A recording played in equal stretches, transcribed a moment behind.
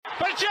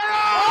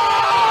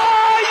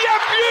Oh, you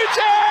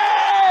beauty!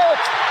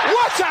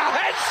 What a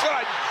head,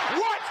 son!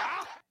 What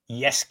a...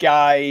 Yes,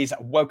 guys,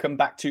 welcome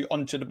back to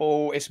Onto the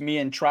Ball. It's me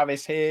and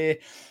Travis here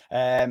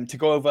to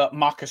go over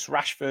Marcus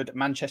Rashford,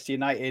 Manchester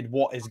United.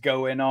 What is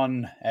going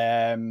on?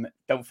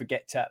 Don't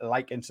forget to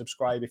like and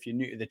subscribe if you're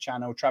new to the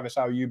channel. Travis,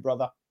 how are you,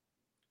 brother?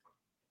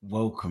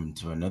 Welcome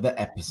to another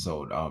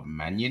episode of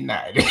Man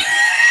United.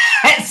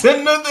 It's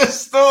another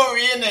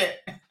story, isn't it?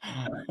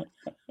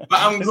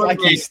 But it's like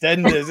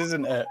EastEnders,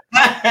 isn't it?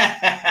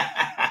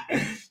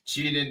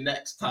 Tune in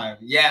next time.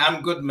 Yeah,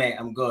 I'm good, mate.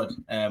 I'm good.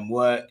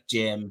 Work,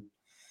 gym.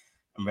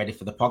 I'm ready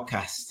for the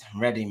podcast. I'm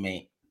ready,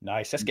 mate.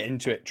 Nice. Let's get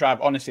into it. Trav,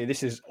 honestly,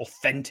 this is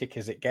authentic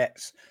as it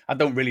gets. I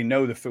don't really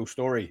know the full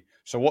story.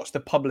 So what's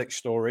the public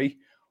story?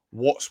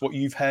 What's what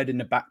you've heard in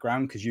the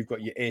background? Because you've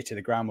got your ear to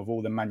the ground with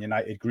all the Man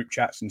United group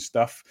chats and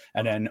stuff.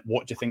 And then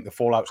what do you think the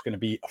fallout's going to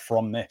be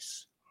from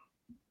this?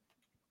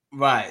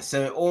 Right.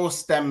 So it all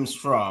stems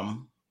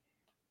from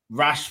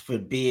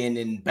Rashford being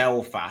in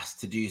Belfast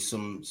to do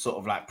some sort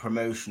of like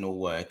promotional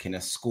work in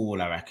a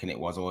school, I reckon it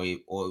was, or it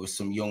was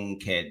some young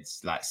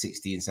kids, like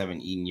 16,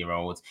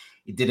 17-year-olds.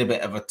 He did a bit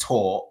of a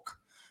talk.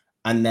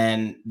 And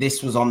then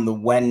this was on the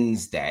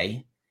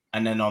Wednesday.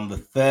 And then on the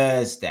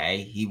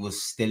Thursday, he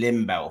was still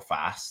in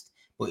Belfast,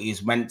 but he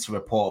was meant to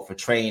report for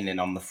training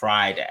on the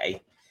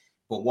Friday.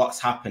 But what's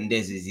happened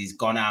is he's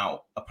gone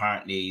out.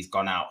 Apparently, he's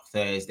gone out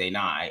Thursday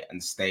night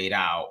and stayed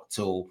out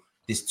till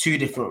there's two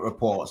different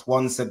reports.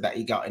 One said that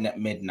he got in at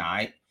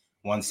midnight.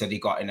 One said he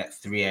got in at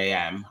 3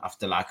 a.m.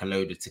 after like a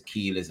load of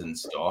tequilas and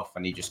stuff.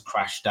 And he just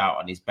crashed out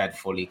on his bed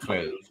fully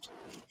clothed.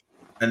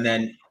 And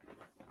then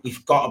he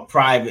got a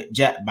private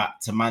jet back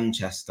to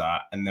Manchester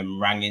and then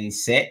rang in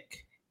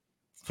sick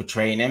for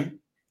training.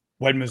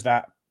 When was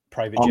that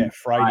private jet?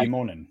 Friday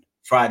morning?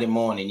 Friday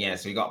morning, yeah.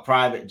 So he got a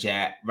private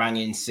jet, rang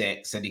in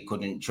sick, said he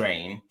couldn't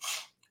train.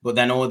 But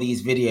then all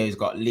these videos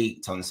got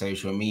leaked on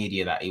social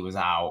media that he was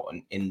out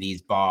and in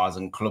these bars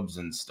and clubs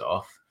and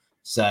stuff.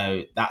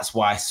 So that's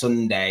why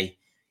Sunday,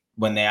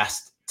 when they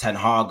asked Ten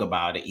Hag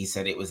about it, he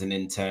said it was an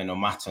internal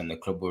matter and the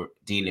club were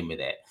dealing with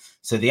it.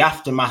 So the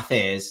aftermath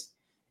is,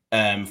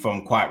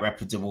 from quite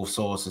reputable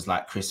sources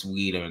like Chris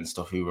Wheeler and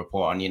stuff who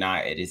report on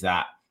United, is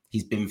that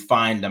he's been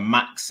fined a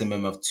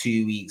maximum of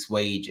 2 weeks'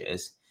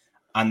 wages.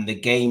 And the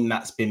game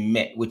that's been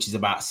met, which is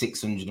about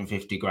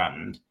 650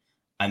 grand.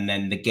 And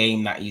then the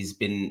game that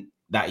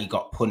he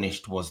got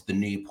punished was the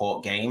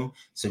Newport game.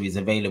 So he's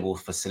available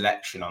for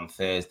selection on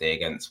Thursday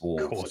against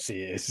Wolves. Of course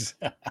he is.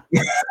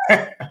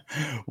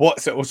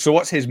 So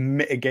what's his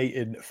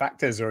mitigating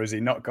factors, or has he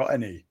not got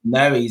any?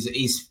 No,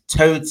 he's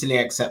totally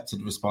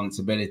accepted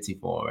responsibility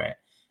for it.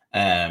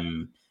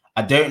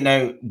 I don't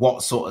know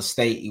what sort of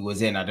state he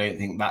was in. I don't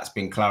think that's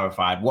been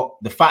clarified. What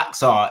the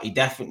facts are, he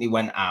definitely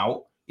went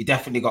out. He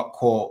definitely got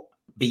caught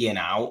being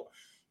out.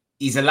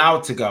 He's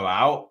allowed to go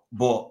out,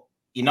 but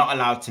you're not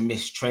allowed to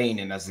miss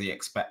training at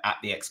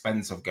the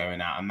expense of going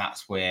out, and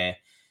that's where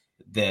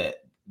the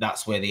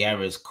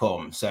errors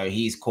come. So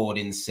he's called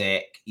in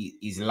sick.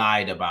 He's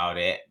lied about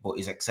it, but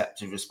he's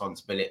accepted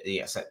responsibility,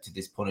 accepted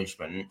his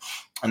punishment,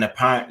 and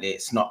apparently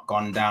it's not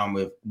gone down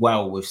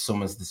with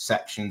some of the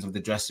sections of the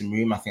dressing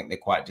room. I think they're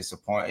quite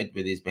disappointed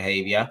with his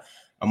behaviour.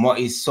 And what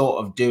he's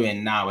sort of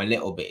doing now a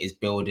little bit is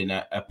building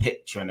a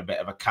picture and a bit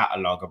of a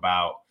catalogue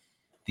about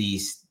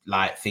these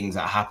like things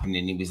that happened.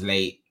 And he was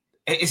late.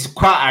 It's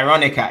quite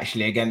ironic,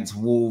 actually, against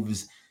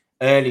Wolves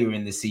earlier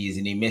in the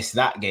season. He missed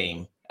that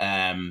game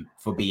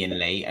for being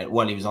late.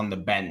 Well, he was on the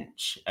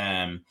bench.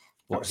 That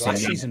was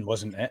last season,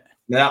 wasn't it?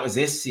 No, that was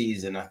this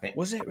season, I think.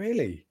 Was it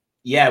really?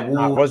 Yeah.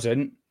 No, it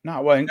wasn't. No,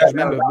 it wasn't. Because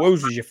remember,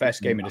 Wolves was your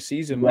first game of the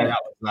season. Yeah, that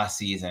was last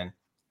season.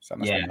 So that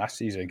must have been last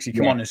season because he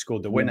come on and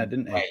scored the winner,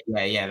 didn't he?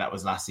 Yeah, that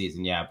was last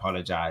season. Yeah, I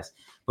apologise.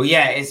 But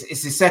yeah, it's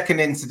the second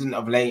incident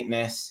of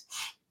lateness.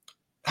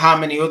 How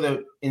many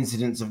other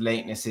incidents of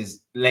lateness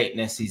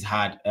he's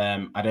had?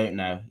 I don't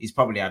know. He's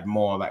probably had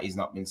more that he's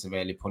not been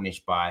severely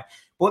punished by.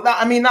 But that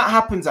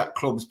happens at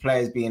clubs,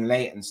 players being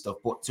late and stuff.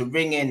 But to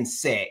ring in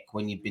sick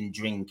when you've been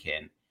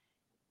drinking,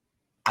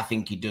 I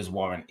think he does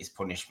warrant his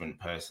punishment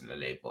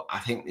personally. But I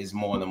think there's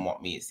more than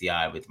what meets the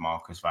eye with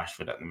Marcus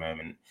Rashford at the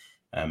moment.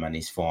 And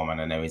his form, and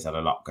I know he's had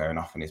a lot going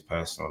off in his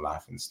personal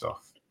life and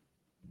stuff.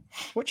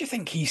 What do you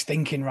think he's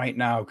thinking right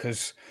now?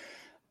 Because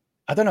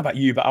I don't know about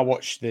you, but I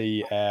watch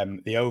the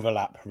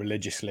overlap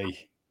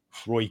religiously.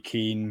 Roy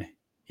Keane,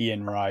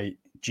 Ian Wright,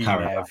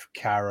 G-Nev,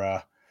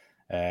 Cara,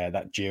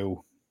 that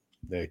Jill,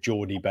 the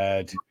Geordie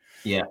Bird.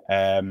 Yeah.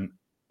 And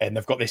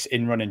they've got this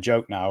in-running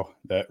joke now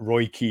that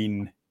Roy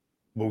Keane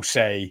will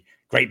say,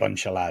 "Great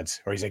bunch of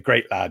lads," or he's a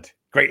great lad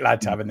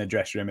to have in the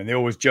dressing room. And they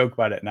always joke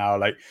about it now.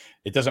 Like,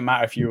 it doesn't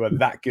matter if you were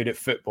that good at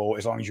football,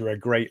 as long as you're a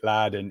great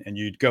lad and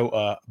you'd go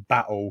to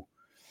battle,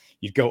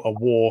 you'd go to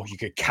war, you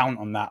could count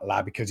on that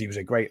lad because he was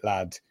a great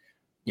lad.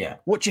 Yeah.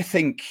 What do you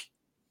think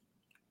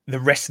the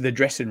rest of the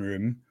dressing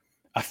room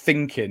are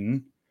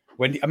thinking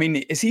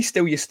is he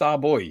still your star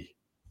boy?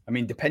 I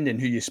mean, depending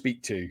who you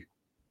speak to,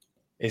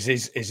 is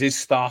his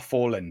star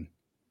fallen?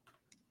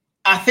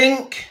 I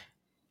think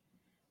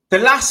the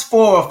last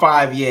 4 or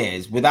 5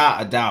 years,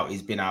 without a doubt,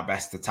 he's been our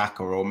best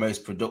attacker or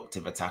most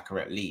productive attacker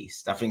at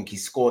least. I think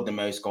he's scored the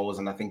most goals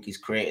and I think he's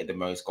created the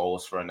most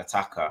goals for an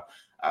attacker.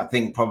 I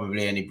think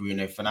probably only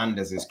Bruno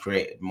Fernandes has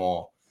created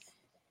more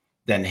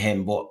than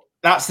him. But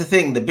that's the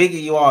thing. The bigger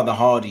you are, the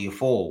harder you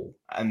fall.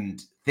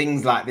 And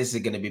things like this are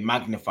going to be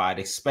magnified,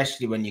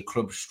 especially when your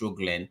club's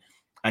struggling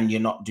and you're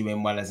not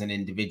doing well as an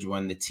individual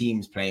and the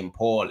team's playing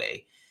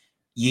poorly.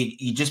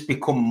 You just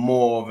become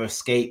more of a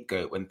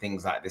scapegoat when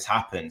things like this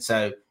happen.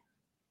 So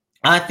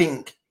I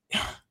think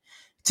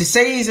to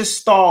say he's a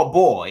star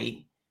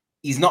boy,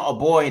 he's not a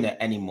boy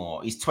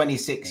anymore. He's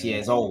 26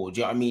 years old.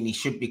 You know what I mean? He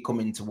should be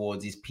coming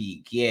towards his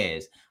peak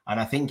years. And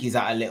I think he's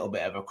at a little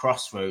bit of a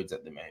crossroads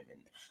at the moment.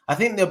 I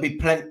think there'll be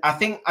plenty.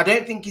 I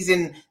don't think he's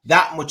in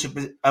that much of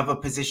a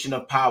position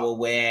of power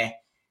where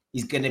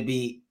he's going to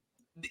be.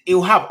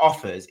 He'll have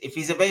offers. If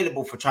he's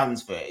available for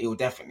transfer, he'll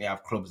definitely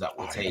have clubs that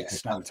will take him.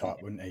 Snapped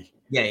up, wouldn't he?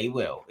 Yeah, he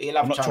will. He'll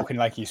have. I'm not talking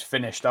like he's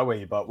finished, are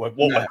we? But what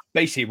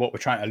we're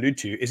trying to allude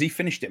to is he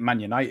finished at Man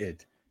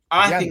United.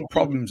 I think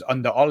problems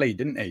under Ollie,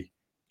 didn't he?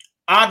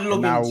 I'd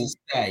love him to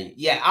stay.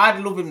 Yeah,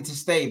 I'd love him to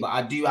stay, but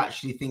I do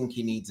actually think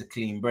he needs a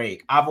clean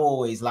break. I've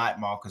always liked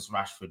Marcus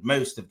Rashford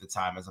most of the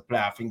time as a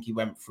player. I think he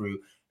went through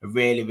a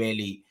really,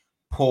 really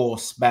poor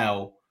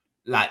spell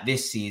like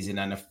this season,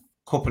 and a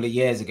couple of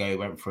years ago he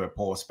went through a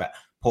poor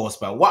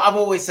spell. What I've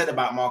always said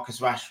about Marcus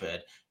Rashford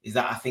is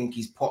that I think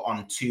he's put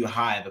on too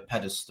high of a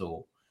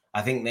pedestal.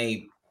 I think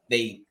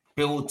they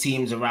build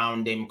teams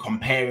around him,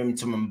 compare him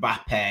to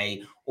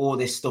Mbappe, all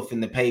this stuff in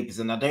the papers,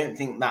 and I don't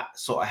think that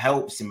sort of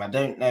helps him. I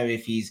don't know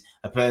if he's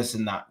a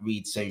person that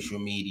reads social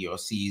media or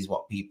sees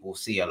what people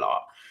see a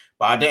lot,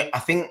 but I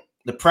think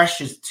the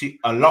pressure's too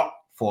a lot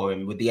for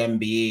him with the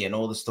MBE and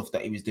all the stuff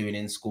that he was doing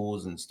in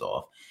schools and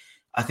stuff.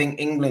 I think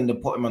England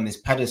have put him on this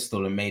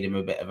pedestal and made him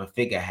a bit of a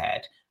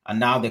figurehead, and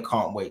now they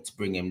can't wait to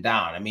bring him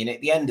down. I mean,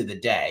 at the end of the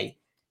day,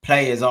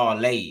 players are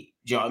late.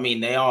 Do you know what I mean?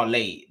 They are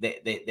late.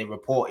 They're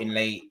reporting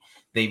late.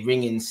 They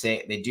ring in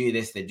sick. They do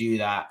this. They do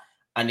that.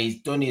 And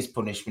he's done his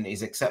punishment.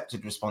 He's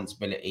accepted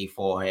responsibility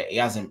for it. He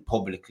hasn't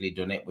publicly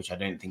done it, which I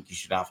don't think he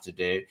should have to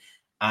do.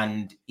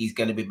 And he's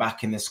going to be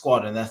back in the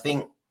squad. And I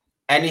think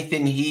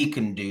anything he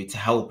can do to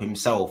help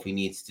himself, he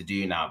needs to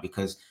do now,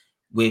 because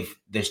with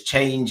this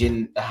change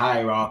in the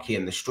hierarchy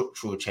and the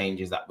structural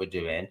changes that we're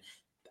doing,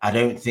 I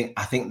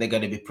think they're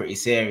going to be pretty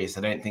serious.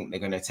 I don't think they're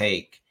going to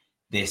take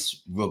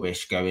this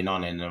rubbish going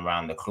on in and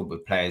around the club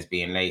with players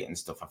being late and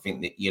stuff. I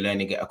think that you'll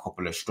only get a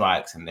couple of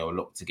strikes and they'll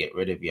look to get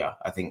rid of you.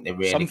 I think they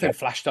really... Something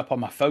flashed up on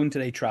my phone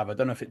today, Trav. I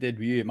don't know if it did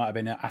with you. It might have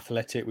been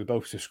Athletic. We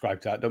both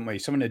subscribed to that, don't we?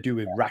 Something to do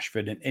with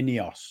Rashford and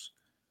Ineos.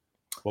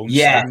 Won't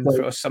stand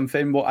for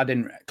something. What I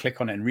didn't click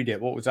on it and read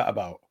it. What was that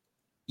about?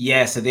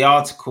 Yeah, so the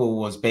article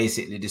was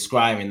basically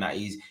describing that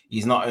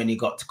he's not only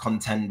got to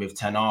contend with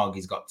Ten Hag,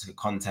 he's got to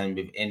contend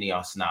with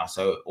Ineos now.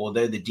 So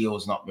although the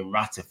deal's not been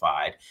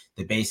ratified,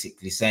 they're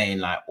basically saying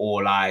like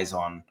all eyes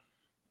on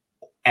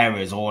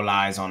errors, all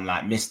eyes on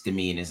like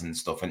misdemeanors and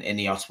stuff. And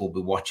Ineos will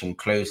be watching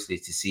closely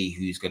to see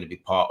who's going to be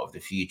part of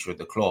the future of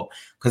the club,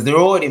 because they're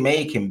already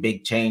making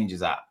big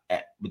changes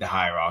with the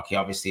hierarchy.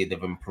 Obviously,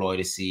 they've employed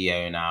a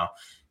CEO now.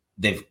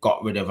 They've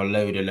got rid of a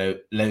load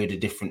of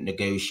different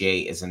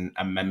negotiators, and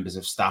members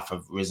of staff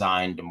have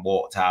resigned and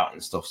walked out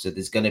and stuff. So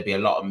there's going to be a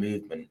lot of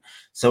movement.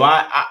 So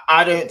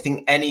I don't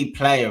think any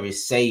player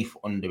is safe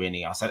under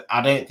Ineos.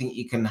 I don't think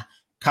you can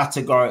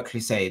categorically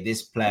say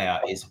this player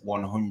is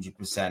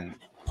 100%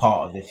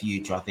 part of the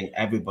future. I think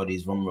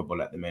everybody's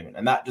vulnerable at the moment,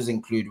 and that does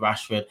include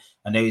Rashford.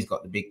 I know he's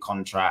got the big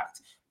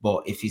contract,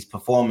 but if his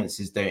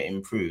performances don't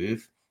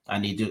improve,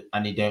 and he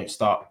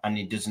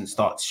doesn't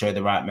start to show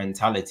the right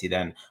mentality,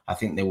 then I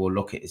think they will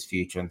look at his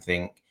future and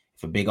think,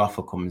 if a big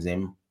offer comes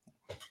in,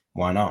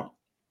 why not?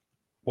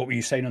 What were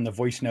you saying on the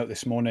voice note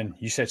this morning?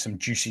 You said some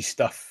juicy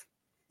stuff.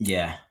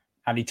 Yeah.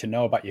 I need to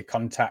know about your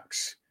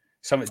contacts.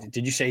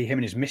 Did you say him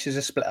and his missus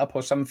are split up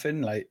or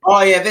something?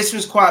 Oh yeah, this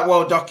was quite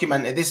well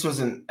documented. This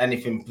wasn't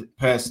anything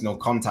personal,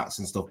 contacts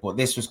and stuff, but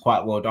this was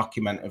quite well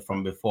documented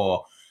from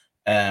before.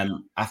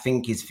 I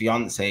think his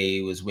fiance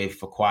he was with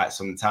for quite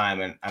some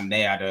time, and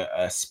they had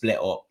a split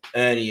up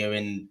earlier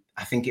in,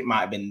 I think it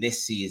might have been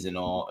this season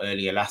or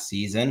earlier last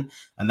season,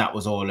 and that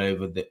was all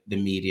over the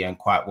media and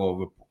quite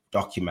well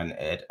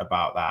documented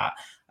about that.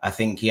 I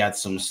think he had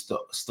some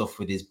stuff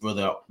with his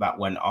brother that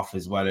went off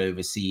as well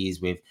overseas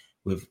with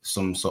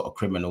some sort of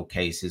criminal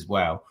case as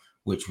well,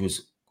 which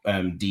was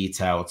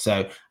detailed.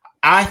 So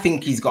I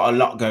think he's got a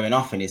lot going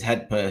off in his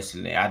head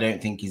personally. I don't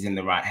think he's in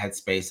the right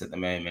headspace at the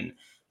moment.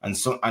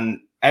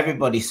 And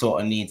everybody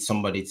sort of needs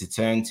somebody to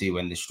turn to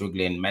when they're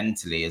struggling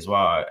mentally as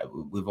well.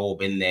 We've all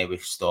been there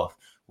with stuff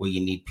where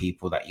you need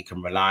people that you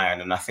can rely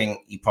on. And I think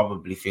he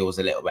probably feels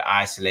a little bit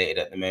isolated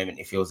at the moment.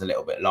 He feels a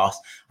little bit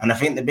lost. And I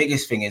think the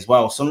biggest thing as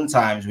well,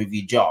 sometimes with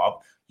your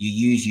job, you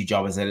use your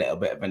job as a little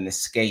bit of an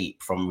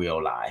escape from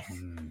real life.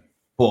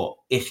 But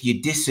if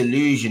you're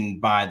disillusioned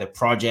by the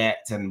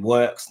project and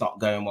work's not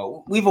going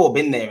well, we've all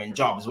been there in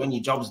jobs. When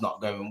your job's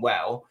not going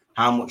well,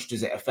 how much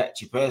does it affect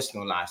your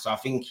personal life? So I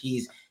think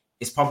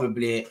it's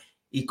probably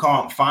he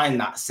can't find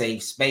that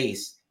safe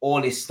space.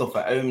 All his stuff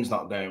at home's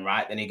not going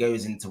right. Then he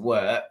goes into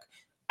work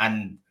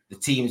and the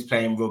team's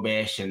playing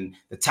rubbish and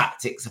the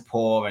tactics are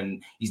poor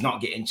and he's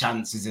not getting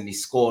chances and he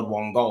scored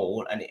 1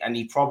 goal and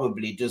he's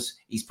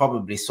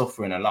probably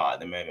suffering a lot at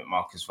the moment,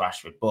 Marcus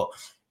Rashford. But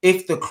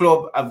if the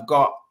club have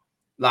got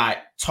like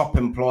top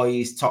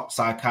employees, top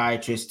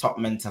psychiatrists, top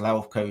mental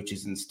health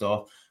coaches and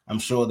stuff, I'm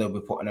sure they'll be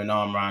putting an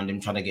arm around him,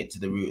 trying to get to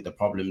the root of the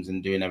problems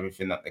and doing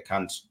everything that they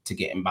can to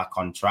get him back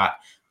on track.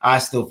 I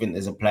still think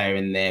there's a player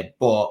in there,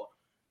 but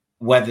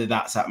whether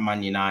that's at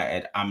Man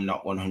United, I'm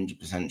not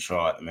 100%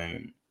 sure at the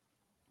moment.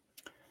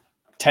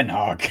 Ten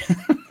Hag.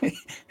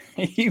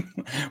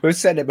 We've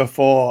said it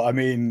before. I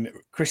mean,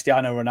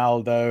 Cristiano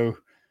Ronaldo,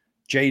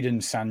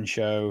 Jadon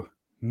Sancho,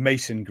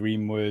 Mason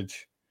Greenwood,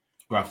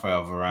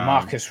 Raphael Varane,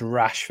 Marcus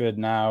Rashford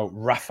now,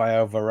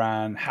 Raphael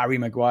Varane, Harry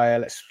Maguire.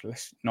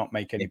 Let's not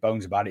make any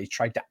bones about it. He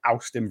tried to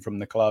oust him from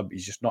the club.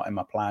 He's just not in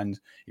my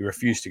plans. He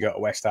refused to go to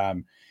West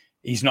Ham.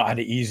 He's not had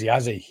it easy,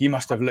 has he? He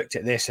must have looked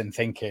at this and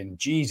thinking,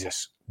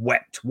 Jesus,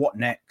 wept. What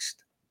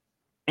next?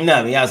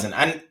 No, he hasn't.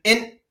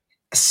 And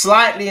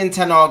slightly in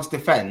Ten Hag's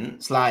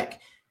defense, like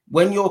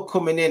when you're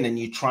coming in and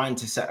you're trying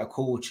to set a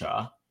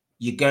culture,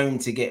 you're going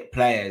to get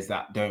players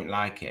that don't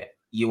like it.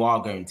 You are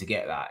going to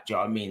get that. Do you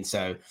know what I mean?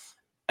 So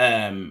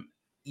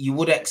you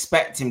would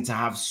expect him to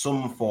have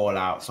some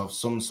fallouts of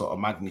some sort of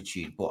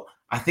magnitude, but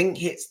I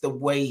think it's the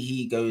way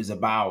he goes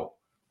about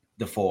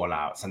the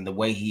fallouts and the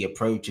way he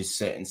approaches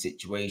certain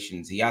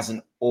situations. He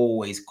hasn't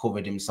always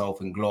covered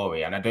himself in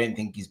glory, and I don't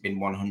think he's been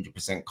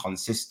 100%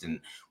 consistent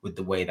with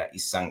the way that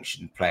he's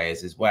sanctioned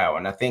players as well.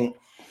 And I think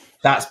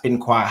that's been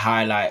quite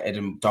highlighted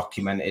and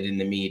documented in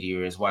the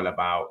media as well,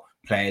 about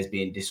players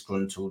being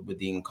disgruntled with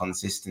the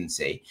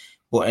inconsistency.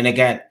 But and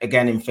again,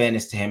 in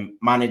fairness to him,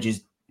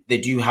 managers, they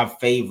do have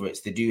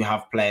favourites. They do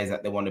have players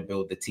that they want to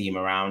build the team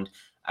around.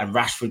 And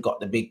Rashford got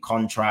the big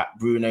contract.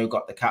 Bruno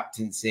got the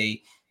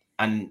captaincy.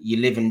 And you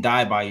live and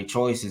die by your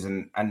choices.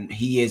 And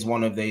he is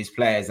one of those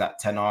players that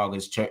Ten Hag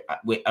has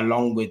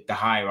along with the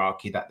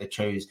hierarchy that they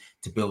chose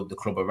to build the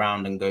club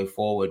around and go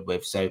forward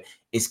with. So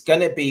it's going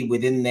to be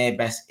within their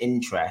best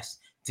interest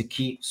to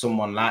keep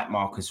someone like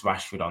Marcus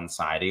Rashford on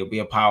side. He'll be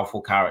a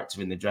powerful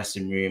character in the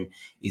dressing room.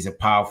 He's a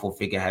powerful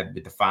figurehead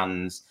with the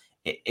fans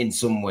in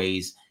some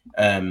ways.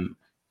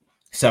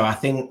 So I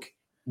think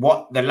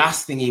what the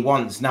last thing he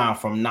wants now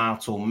from now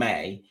till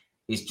May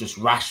is just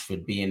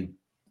Rashford being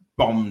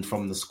bombed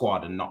from the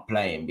squad and not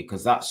playing,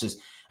 because that's just,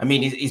 I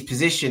mean, his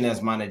position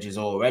as manager is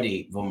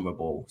already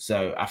vulnerable.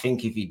 So I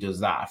think if he does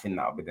that, I think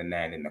that'll be the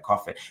nail in the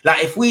coffin.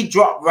 Like if we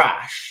drop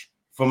Rash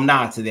from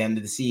now to the end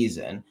of the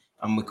season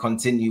and we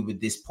continue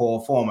with this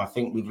poor form, I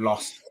think we've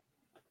lost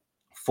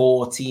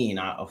 14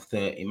 out of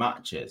 30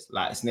 matches.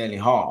 Like it's nearly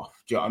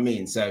half. Do you know what I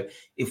mean? So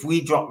if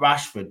we drop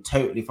Rashford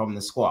totally from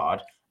the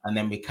squad and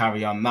then we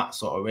carry on that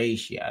sort of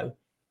ratio,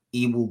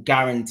 he will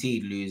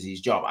guaranteed lose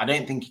his job. I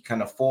don't think he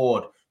can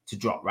afford to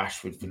drop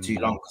Rashford for too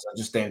long, because I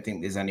just don't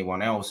think there's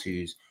anyone else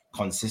who's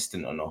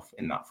consistent enough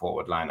in that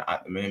forward line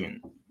at the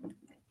moment.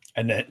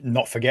 And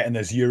not forgetting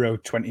there's Euro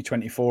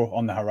 2024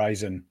 on the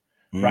horizon.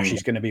 Rash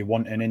is going to be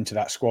wanting into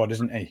that squad,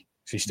 isn't he?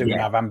 So he's still going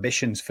to have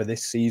ambitions for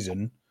this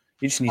season.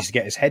 He just needs to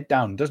get his head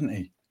down, doesn't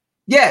he?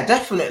 Yeah,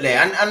 definitely.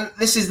 And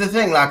this is the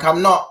thing, like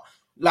I'm not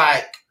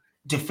like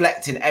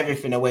deflecting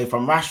everything away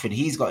from Rashford.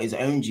 He's got his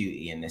own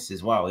duty in this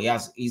as well.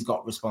 He's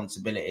got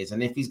responsibilities,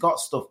 and if he's got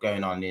stuff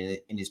going on in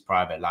his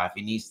private life,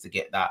 he needs to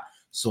get that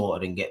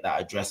sorted and get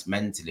that addressed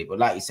mentally. But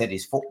like you said,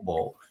 his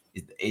football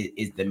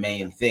is the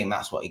main thing.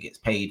 That's what he gets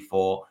paid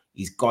for.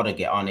 He's got to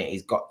get on it.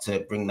 He's got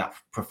to bring that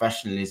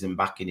professionalism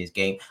back in his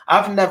game.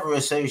 I've never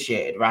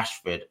associated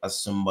Rashford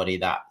as somebody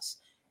that's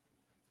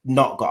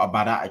not got a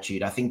bad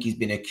attitude. I think he's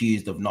been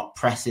accused of not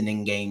pressing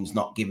in games,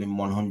 not giving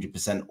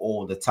 100%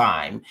 all the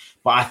time.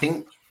 But I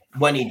think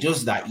when he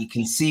does that, you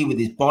can see with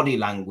his body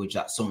language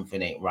that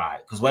something ain't right.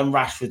 Because when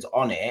Rashford's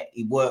on it,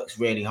 he works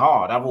really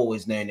hard. I've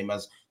always known him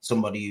as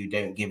somebody who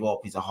don't give up.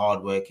 He's a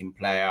hard-working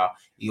player.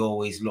 He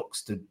always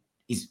looks to...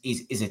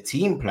 He's a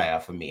team player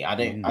for me. I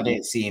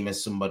don't see him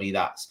as somebody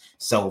that's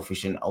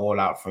selfish and all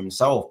out for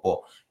himself.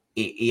 But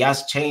he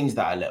has changed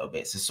that a little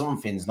bit. So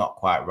something's not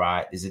quite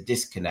right. There's a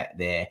disconnect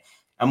there.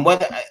 And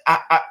whether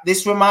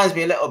this reminds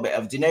me a little bit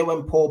of, do you know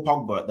when Paul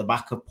Pogba, at the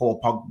back of Paul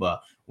Pogba,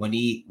 when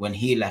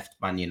he left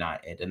Man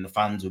United and the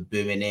fans were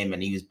booing him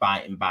and he was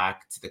biting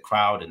back to the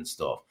crowd and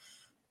stuff?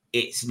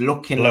 It's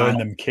looking blowing like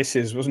them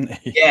kisses, wasn't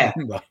he? Yeah.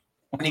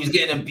 And he was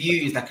getting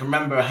abused. I can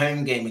remember a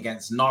home game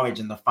against Norwich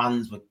and the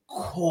fans were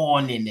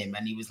corning him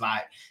and he was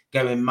like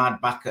going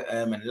mad back at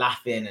him and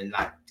laughing and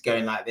like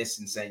going like this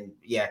and saying,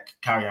 yeah,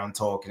 carry on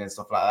talking and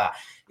stuff like that.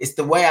 It's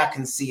the way I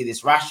can see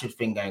this Rashford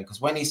thing going,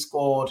 because when he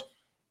scored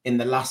in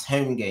the last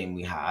home game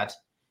we had,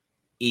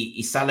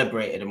 he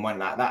celebrated and went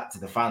like that to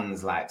the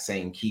fans, like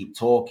saying, keep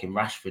talking,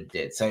 Rashford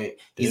did. So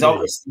he's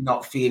obviously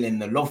not feeling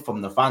the love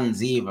from the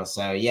fans either.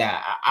 So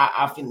yeah,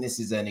 I think this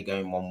is only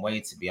going one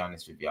way, to be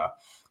honest with you.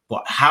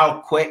 But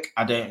how quick,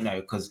 I don't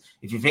know. Because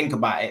if you think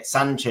about it,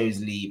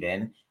 Sancho's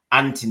leaving.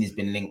 Antony's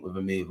been linked with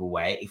a move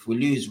away. If we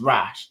lose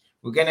Rash,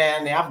 we're going to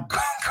only have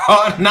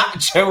got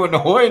Nacho and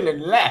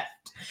Hoyland left.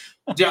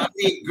 Do you know what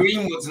I mean?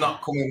 Greenwood's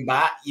not coming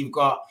back. You've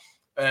got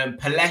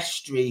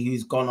Palestri,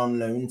 who's gone on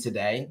loan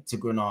today to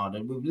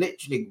Granada. We're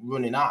literally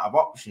running out of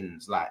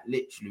options. Like,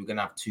 literally, we're going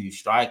to have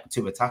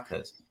two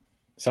attackers.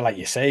 So, like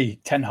you say,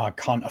 Ten Hag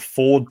can't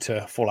afford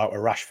to fall out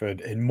of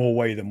Rashford in more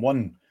way than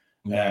one.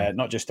 Yeah.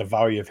 Not just the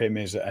value of him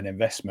as an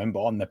investment,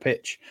 but on the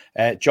pitch.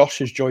 Josh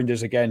has joined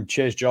us again.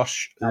 Cheers,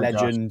 Josh. Hi,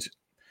 legend.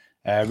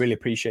 Josh. Really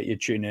appreciate you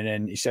tuning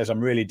in. He says, I'm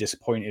really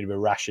disappointed with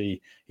Rashi.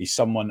 He's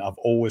someone I've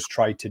always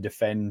tried to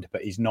defend,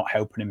 but he's not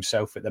helping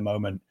himself at the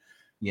moment.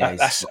 Yeah,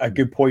 that's a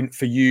good point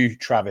for you,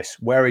 Travis.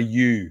 Where are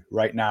you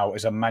right now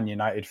as a Man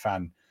United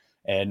fan?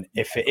 And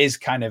if it is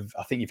kind of,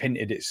 I think you've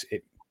hinted it's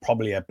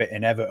probably a bit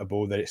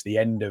inevitable that it's the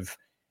end of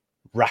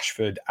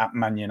Rashford at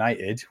Man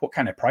United. What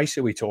kind of price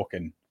are we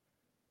talking?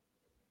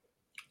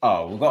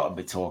 Oh, we've got to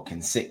be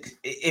talking six.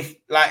 If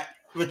like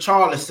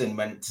Richarlison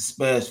went to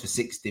Spurs for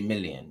 60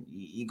 million,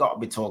 you got to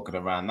be talking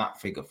around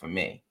that figure for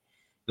me.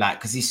 Like,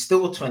 because he's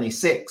still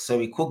 26, so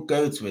he could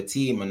go to a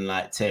team and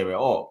like tear it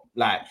up.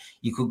 Like,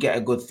 you could get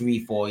a good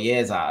 3-4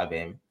 years out of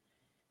him.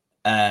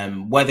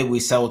 Whether we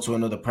sell to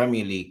another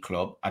Premier League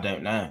club, I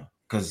don't know.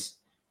 Because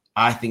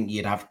I think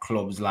you'd have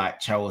clubs like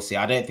Chelsea.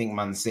 I don't think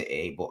Man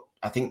City, but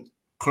I think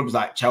clubs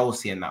like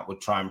Chelsea and that would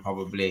try and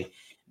probably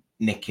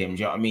nick him. Do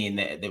you know what I mean?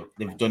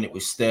 They've done it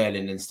with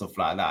Sterling and stuff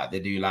like that. They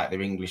do like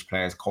their English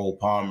players, Cole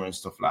Palmer and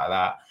stuff like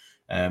that.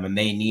 And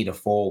they need a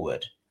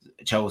forward.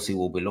 Chelsea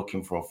will be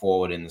looking for a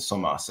forward in the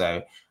summer.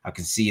 So I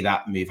can see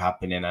that move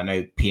happening. I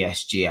know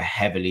PSG are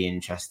heavily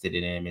interested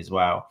in him as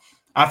well.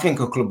 I think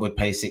a club would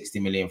pay 60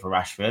 million for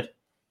Rashford.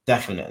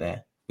 Definitely.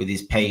 With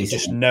his pace. You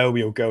just know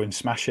he'll go and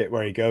smash it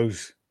where he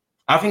goes.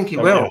 I think he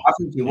will. I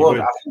think he would.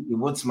 I think he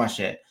would smash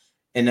it.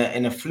 In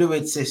a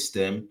fluid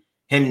system,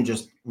 him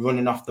just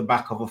running off the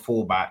back of a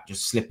fullback,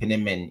 just slipping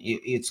him in,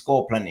 he'd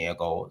score plenty of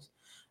goals.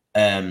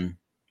 But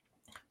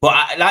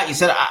like you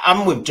said,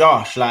 I'm with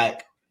Josh.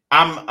 Like,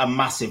 I'm a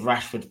massive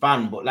Rashford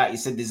fan, but like you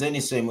said, there's only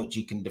so much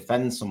you can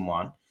defend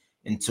someone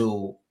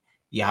until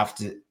you have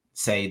to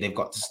say they've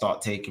got to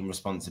start taking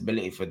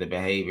responsibility for their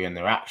behavior and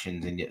their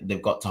actions, and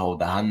they've got to hold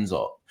their hands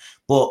up.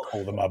 But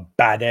call them a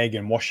bad egg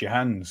and wash your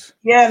hands.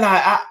 Yeah,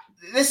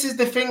 like this is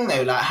the thing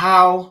though. Like,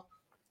 how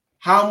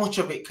much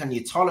of it can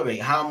you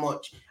tolerate? How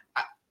much?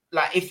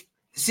 Like,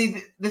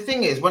 the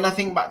thing is, when I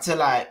think back to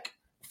like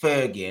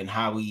Fergie and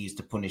how he used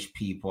to punish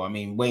people. I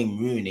mean, Wayne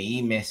Rooney,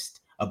 he missed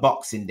a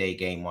Boxing Day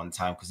game one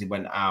time because he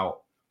went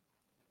out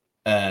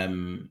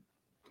on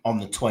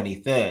the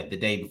 23rd, the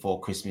day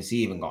before Christmas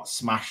Eve, and got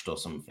smashed or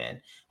something.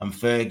 And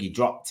Fergie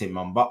dropped him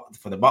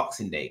for the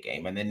Boxing Day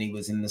game, and then he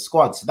was in the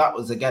squad. So that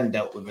was again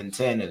dealt with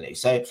internally.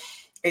 So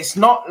it's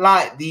not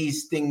like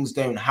these things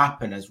don't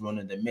happen as run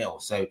of the mill.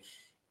 So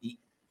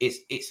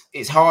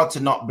it's hard to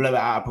not blow it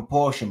out of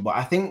proportion. But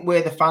I think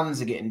where the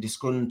fans are getting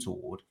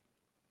disgruntled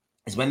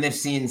is when they've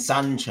seen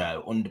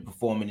Sancho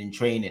underperforming in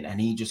training and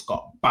he just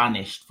got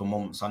banished for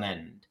months on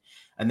end.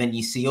 And then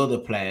you see other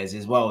players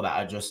as well that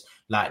are just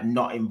like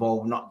not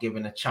involved, not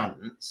given a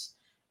chance.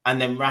 And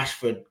then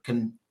Rashford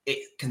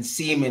can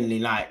seemingly,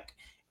 like,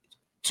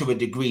 to a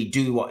degree,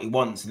 do what he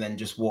wants and then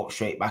just walk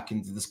straight back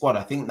into the squad.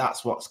 I think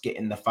that's what's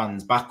getting the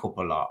fans back up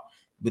a lot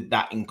with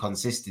that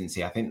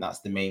inconsistency. I think that's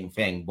the main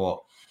thing.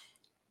 But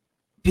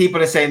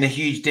people are saying the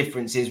huge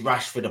difference is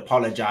Rashford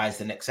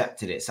apologised and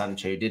accepted it.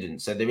 Sancho didn't.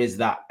 So there is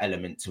that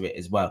element to it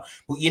as well.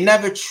 But you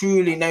never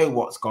truly know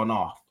what's gone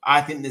off.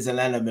 I think there's an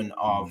element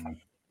of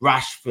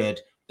Rashford,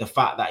 the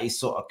fact that he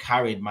sort of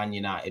carried Man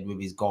United with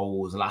his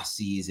goals last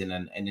season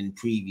and in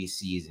previous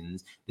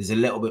seasons. There's a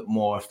little bit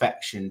more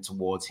affection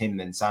towards him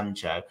than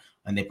Sancho.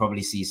 And they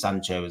probably see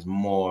Sancho as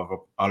more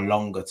of a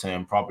longer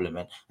term problem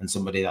and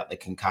somebody that they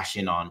can cash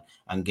in on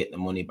and get the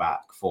money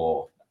back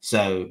for.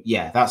 So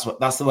yeah, that's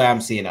the way I'm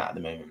seeing it at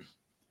the moment.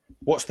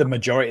 What's the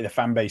majority of the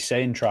fan base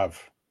saying, Trav?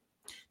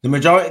 The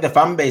majority of the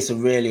fan base are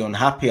really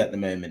unhappy at the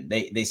moment.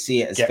 They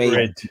see it as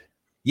favoritism.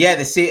 Yeah,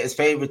 they see it as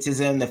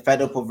favoritism. They're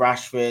fed up of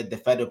Rashford. They're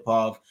fed up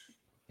of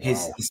the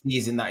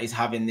season that he's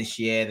having this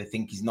year. They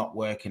think he's not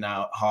working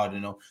out hard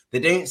enough.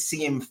 They don't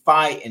see him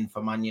fighting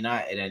for Man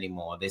United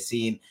anymore. They're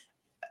seeing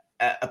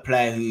a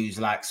player who's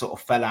like sort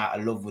of fell out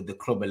of love with the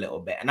club a little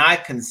bit. And I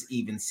can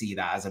even see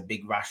that as a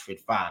big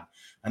Rashford fan.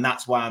 And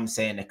that's why I'm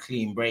saying a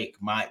clean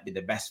break might be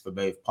the best for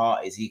both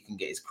parties. He can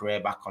get his career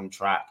back on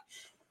track.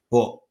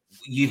 But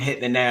you've hit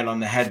the nail on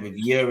the head with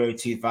Euro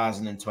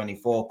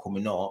 2024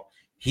 coming up.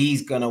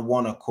 He's going to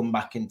want to come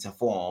back into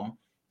form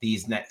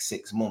these next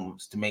 6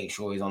 months to make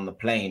sure he's on the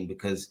plane,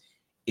 because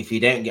if he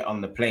don't get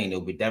on the plane, he'll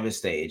be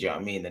devastated. You know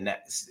what I mean?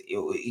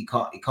 He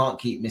can't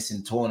keep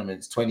missing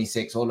tournaments.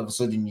 26, all of a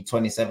sudden you're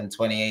 27,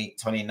 28,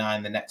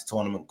 29. The next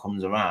tournament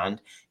comes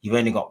around. You've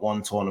only got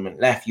one tournament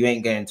left. You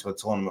ain't going to a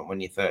tournament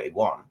when you're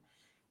 31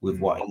 with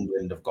what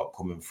England have got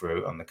coming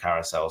through on the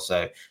carousel.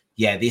 So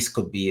yeah, this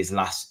could be his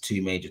last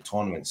 2 major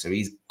tournaments. So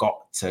he's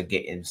got to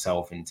get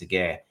himself into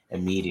gear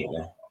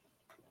immediately.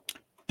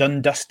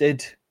 Done,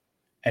 dusted,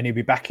 and he'll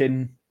be back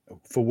in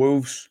for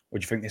Wolves? Or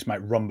do you think this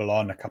might rumble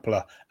on a couple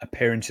of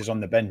appearances on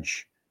the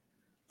bench?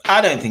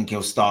 I don't think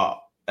he'll start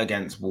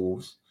against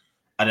Wolves.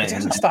 I don't He think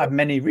hasn't started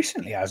many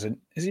recently, hasn't?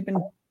 Has he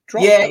been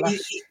dropped? Yeah, the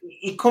last...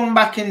 he come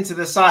back into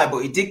the side, but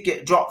he did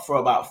get dropped for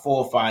about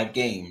 4 or 5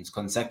 games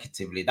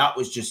consecutively. That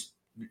was just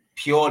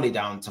purely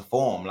down to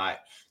form. Like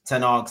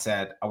Ten Hag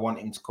said, I want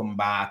him to come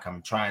back.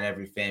 I'm trying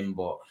everything,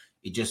 but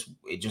it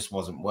just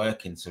wasn't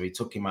working. So he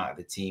took him out of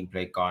the team,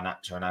 played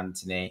Garnacho and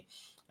Anthony,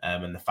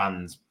 and the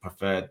fans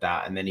preferred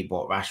that. And then he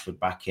brought Rashford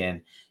back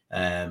in,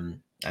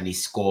 and he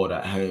scored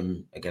at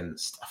home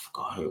against, I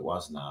forgot who it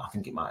was now. I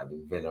think it might have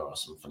been Villa or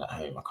something at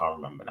home. I can't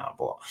remember now,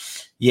 but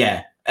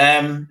yeah.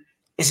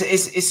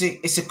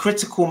 It's a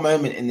critical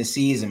moment in the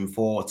season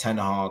for Ten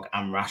Hag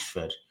and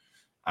Rashford,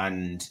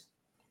 and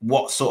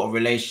what sort of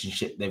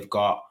relationship they've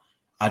got,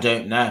 I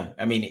don't know.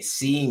 I mean, it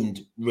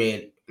seemed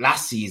real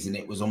last season.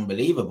 It was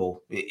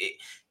unbelievable.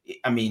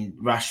 I mean,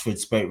 Rashford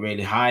spoke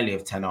really highly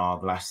of Ten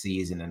Hag last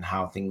season and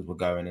how things were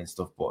going and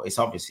stuff, but it's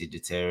obviously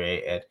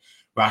deteriorated.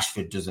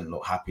 Rashford doesn't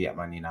look happy at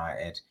Man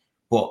United,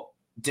 but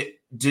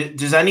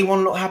does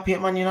anyone look happy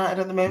at Man United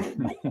at the moment?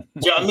 Do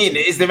you know what I mean?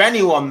 Is there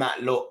anyone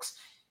that looks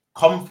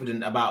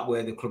confident about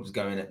where the club's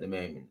going at the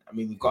moment? I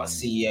mean, we've got a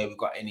CEO, we've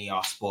got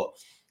Ineos, but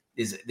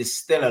there's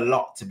still a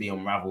lot to be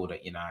unraveled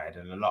at United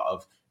and a lot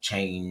of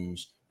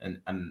change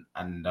and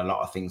a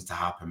lot of things to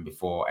happen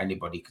before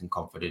anybody can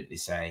confidently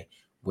say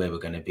where we're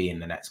going to be in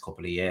the next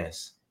couple of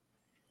years.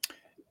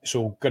 It's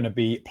all going to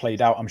be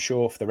played out, I'm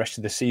sure, for the rest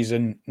of the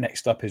season.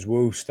 Next up is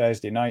Wolves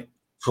Thursday night.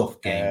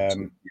 Tough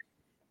game.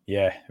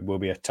 Yeah, it will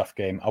be a tough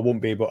game. I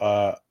won't be able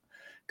to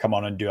come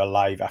on and do a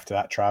live after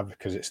that, Trav,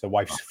 because it's the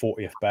wife's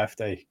 40th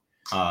birthday.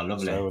 Oh,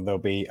 lovely. So there'll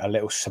be a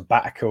little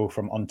sabbatical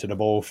from Onto the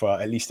Ball for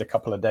at least a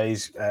couple of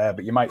days.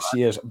 But you might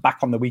see us back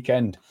on the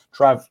weekend.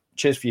 Trav,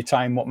 cheers for your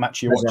time. What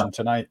match are you watching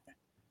tonight?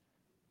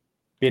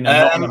 Being a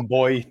Nottingham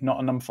boy,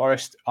 Nottingham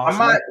Forest,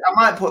 Arsenal. I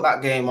might put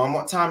that game on.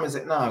 What time is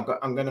it now?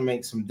 I'm going to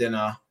make some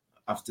dinner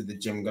after the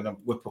gym. I'm going to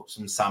whip up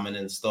some salmon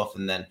and stuff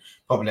and then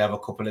probably have a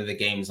couple of the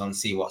games on,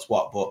 see what's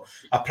what. But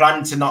I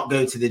plan to not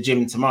go to the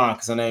gym tomorrow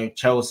because I know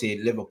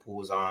Chelsea,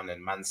 Liverpool's on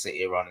and Man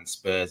City are on and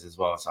Spurs as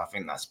well. So I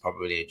think that's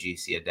probably a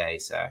juicier day.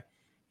 So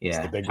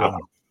yeah, the big one.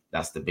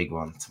 That's the big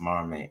one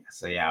tomorrow, mate.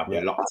 So yeah, I'll be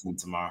locked in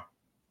tomorrow.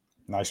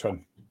 Nice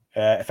one.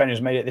 If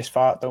anyone's made it this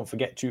far, don't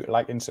forget to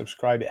like and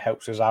subscribe. It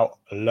helps us out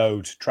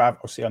loads. Trav,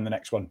 I'll see you on the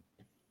next one.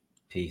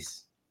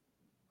 Peace.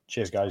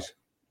 Cheers, guys.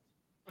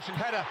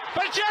 Header.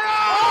 But Gerrard!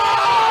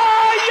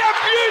 Oh, you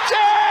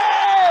beauty!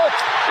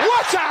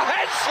 What a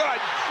head, son!